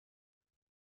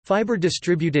Fiber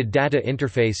Distributed Data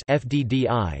Interface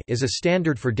 (FDDI) is a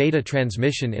standard for data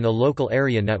transmission in a local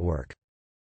area network.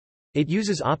 It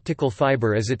uses optical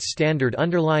fiber as its standard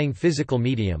underlying physical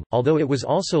medium, although it was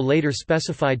also later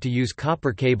specified to use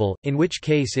copper cable, in which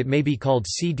case it may be called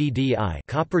CDDI,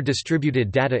 Copper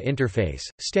Distributed Data Interface,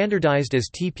 standardized as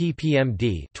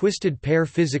TPPMD, Twisted Pair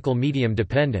Physical Medium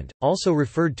Dependent, also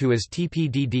referred to as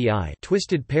TPDDI,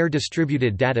 Twisted Pair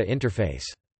Distributed Data Interface.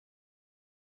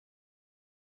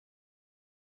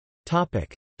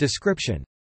 Description.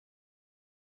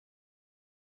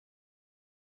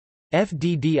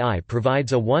 FDDI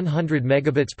provides a 100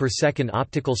 megabits per second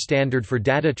optical standard for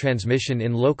data transmission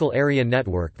in local area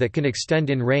network that can extend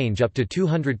in range up to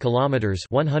 200 kilometers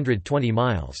 (120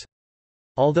 miles).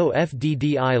 Although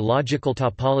FDDI logical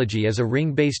topology is a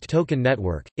ring-based token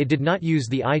network, it did not use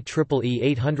the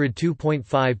IEEE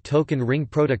 802.5 token ring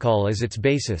protocol as its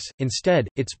basis. Instead,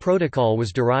 its protocol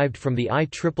was derived from the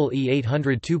IEEE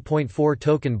 802.4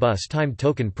 token bus-timed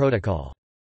token protocol.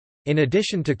 In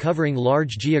addition to covering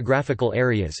large geographical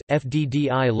areas,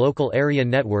 FDDI local area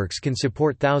networks can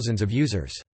support thousands of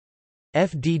users.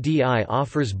 FDDI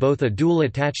offers both a dual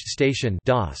attached station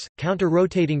 (DAS),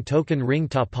 counter-rotating token ring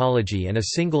topology and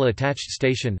a single attached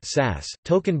station (SAS),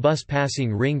 token bus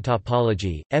passing ring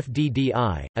topology.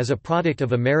 FDDI, as a product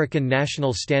of American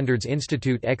National Standards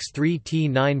Institute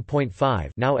X3T 9.5,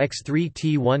 now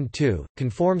X3T12,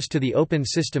 conforms to the Open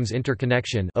Systems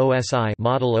Interconnection (OSI)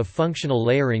 model of functional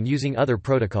layering using other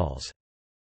protocols.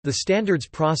 The standards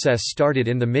process started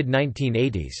in the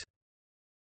mid-1980s.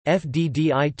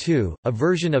 FDDI2, a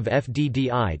version of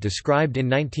FDDI described in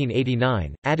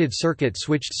 1989, added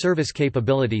circuit-switched service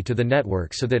capability to the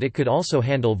network so that it could also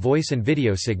handle voice and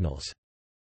video signals.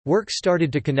 Work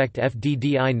started to connect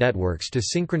FDDI networks to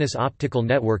synchronous optical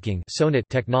networking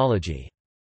technology.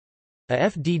 A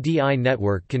FDDI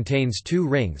network contains two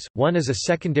rings, one is a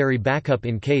secondary backup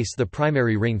in case the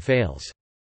primary ring fails.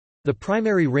 The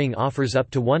primary ring offers up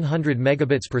to 100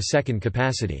 megabits per second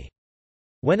capacity.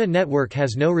 When a network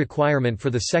has no requirement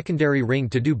for the secondary ring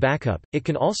to do backup, it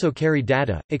can also carry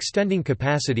data, extending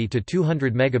capacity to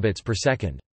 200 megabits per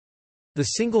second. The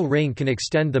single ring can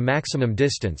extend the maximum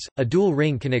distance, a dual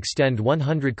ring can extend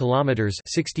 100 kilometers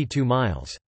 (62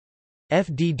 miles).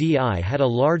 FDDI had a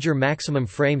larger maximum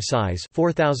frame size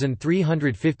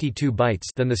 4,352 bytes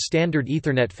than the standard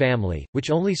Ethernet family, which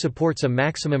only supports a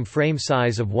maximum frame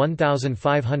size of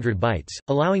 1,500 bytes,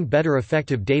 allowing better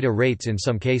effective data rates in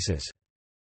some cases.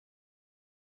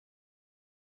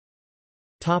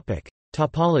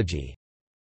 Topology.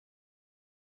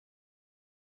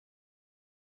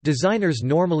 Designers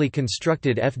normally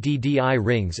constructed FDDI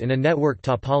rings in a network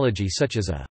topology such as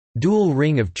a dual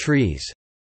ring of trees.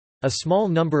 A small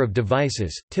number of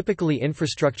devices, typically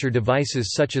infrastructure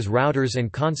devices such as routers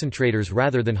and concentrators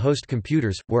rather than host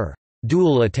computers, were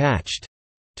dual attached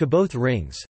to both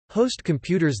rings. Host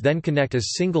computers then connect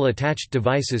as single attached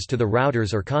devices to the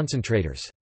routers or concentrators.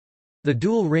 The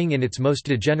dual ring in its most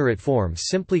degenerate form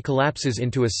simply collapses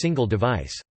into a single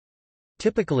device.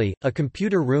 Typically, a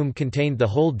computer room contained the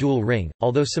whole dual ring,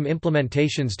 although some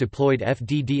implementations deployed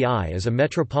FDDI as a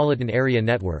metropolitan area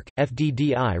network.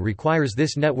 FDDI requires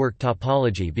this network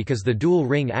topology because the dual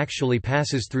ring actually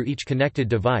passes through each connected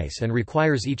device and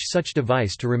requires each such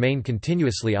device to remain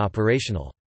continuously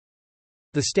operational.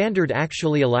 The standard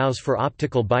actually allows for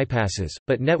optical bypasses,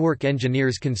 but network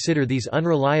engineers consider these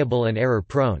unreliable and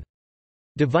error-prone.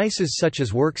 Devices such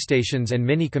as workstations and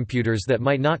minicomputers that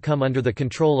might not come under the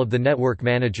control of the network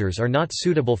managers are not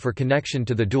suitable for connection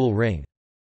to the dual ring.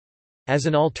 As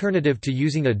an alternative to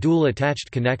using a dual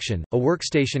attached connection, a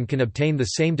workstation can obtain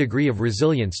the same degree of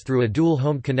resilience through a dual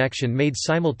home connection made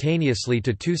simultaneously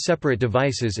to two separate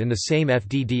devices in the same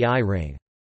FDDI ring.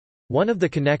 One of the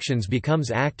connections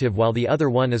becomes active while the other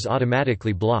one is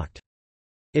automatically blocked.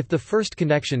 If the first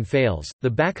connection fails, the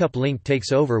backup link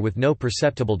takes over with no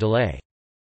perceptible delay.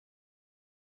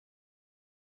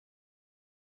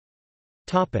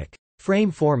 Frame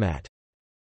format.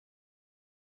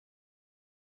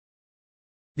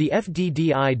 The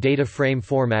FDDI data frame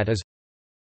format is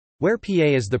where PA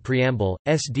is the preamble,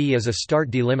 SD is a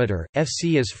start delimiter,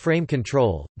 FC is frame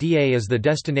control, DA is the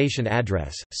destination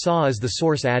address, SAW is the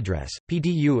source address,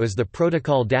 PDU is the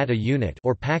protocol data unit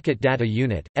or packet data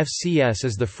unit, FCS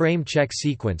is the frame check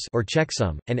sequence or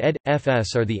checksum, and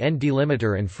ED/FS are the end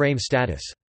delimiter and frame status.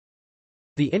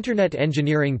 The Internet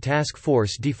Engineering Task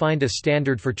Force defined a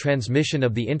standard for transmission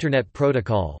of the Internet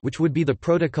Protocol, which would be the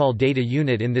protocol data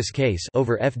unit in this case,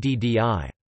 over FDDI.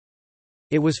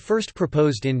 It was first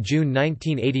proposed in June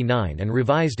 1989 and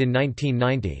revised in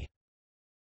 1990.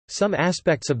 Some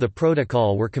aspects of the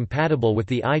protocol were compatible with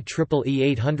the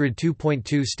IEEE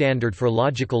 802.2 standard for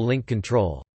logical link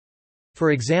control.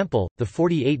 For example, the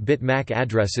 48-bit MAC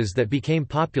addresses that became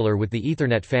popular with the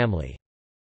Ethernet family.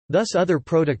 Thus other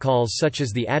protocols such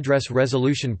as the Address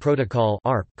Resolution Protocol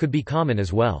 (ARP) could be common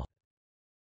as well.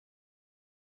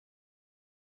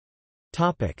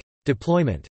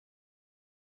 Deployment.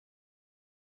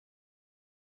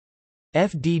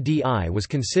 FDDI was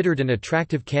considered an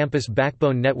attractive campus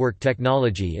backbone network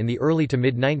technology in the early to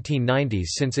mid-1990s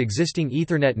since existing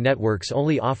Ethernet networks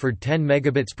only offered 10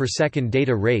 megabits per second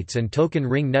data rates and token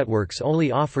ring networks only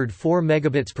offered 4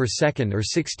 megabits per second or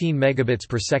 16 megabits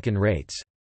per second rates.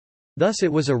 Thus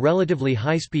it was a relatively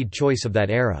high-speed choice of that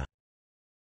era.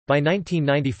 By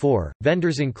 1994,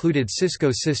 vendors included Cisco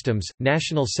Systems,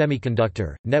 National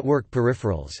Semiconductor, Network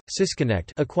Peripherals,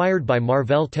 Sysconnect acquired by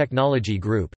Marvell Technology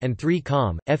Group, and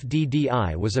 3Com.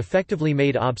 FDDI was effectively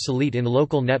made obsolete in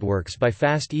local networks by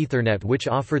Fast Ethernet, which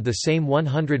offered the same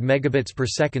 100 megabits per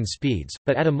second speeds,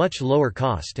 but at a much lower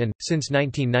cost, and, since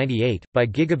 1998, by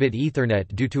Gigabit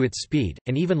Ethernet due to its speed,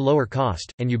 and even lower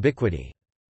cost, and ubiquity.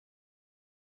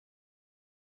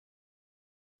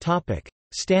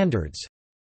 Standards.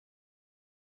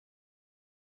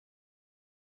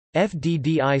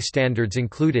 FDDI standards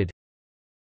included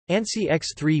ANSI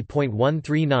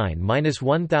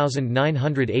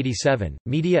X3.139-1987,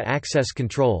 Media Access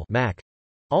Control (MAC),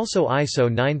 also ISO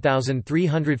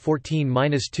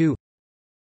 9314-2,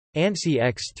 ANSI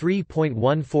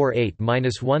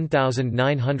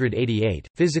X3.148-1988,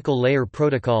 Physical Layer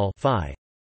Protocol (PHY),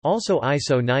 also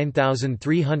ISO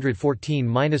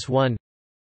 9314-1,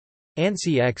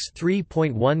 ANSI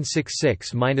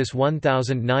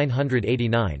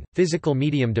X3.166-1989, Physical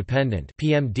Medium Dependent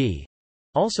 (PMD),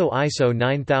 also ISO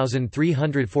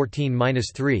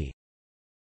 9314-3,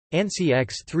 ANSI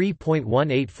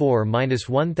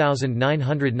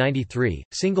X3.184-1993,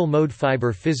 Single Mode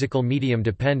Fiber Physical Medium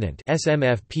Dependent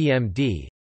 (SMF-PMD),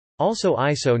 also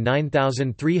ISO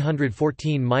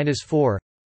 9314-4,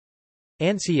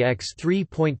 ANSI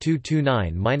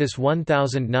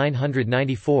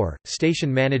X3.229-1994,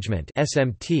 Station Management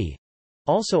 (SMT),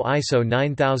 also ISO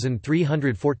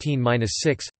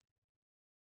 9314-6.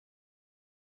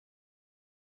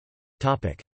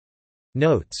 Topic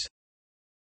Notes.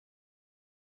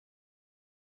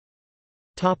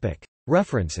 Topic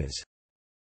References.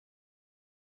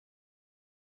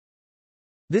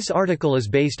 This article is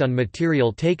based on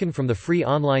material taken from the free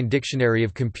online Dictionary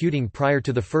of Computing prior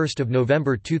to 1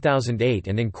 November 2008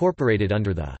 and incorporated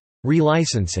under the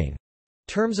relicensing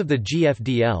terms of the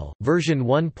GFDL, version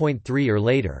 1.3 or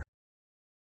later.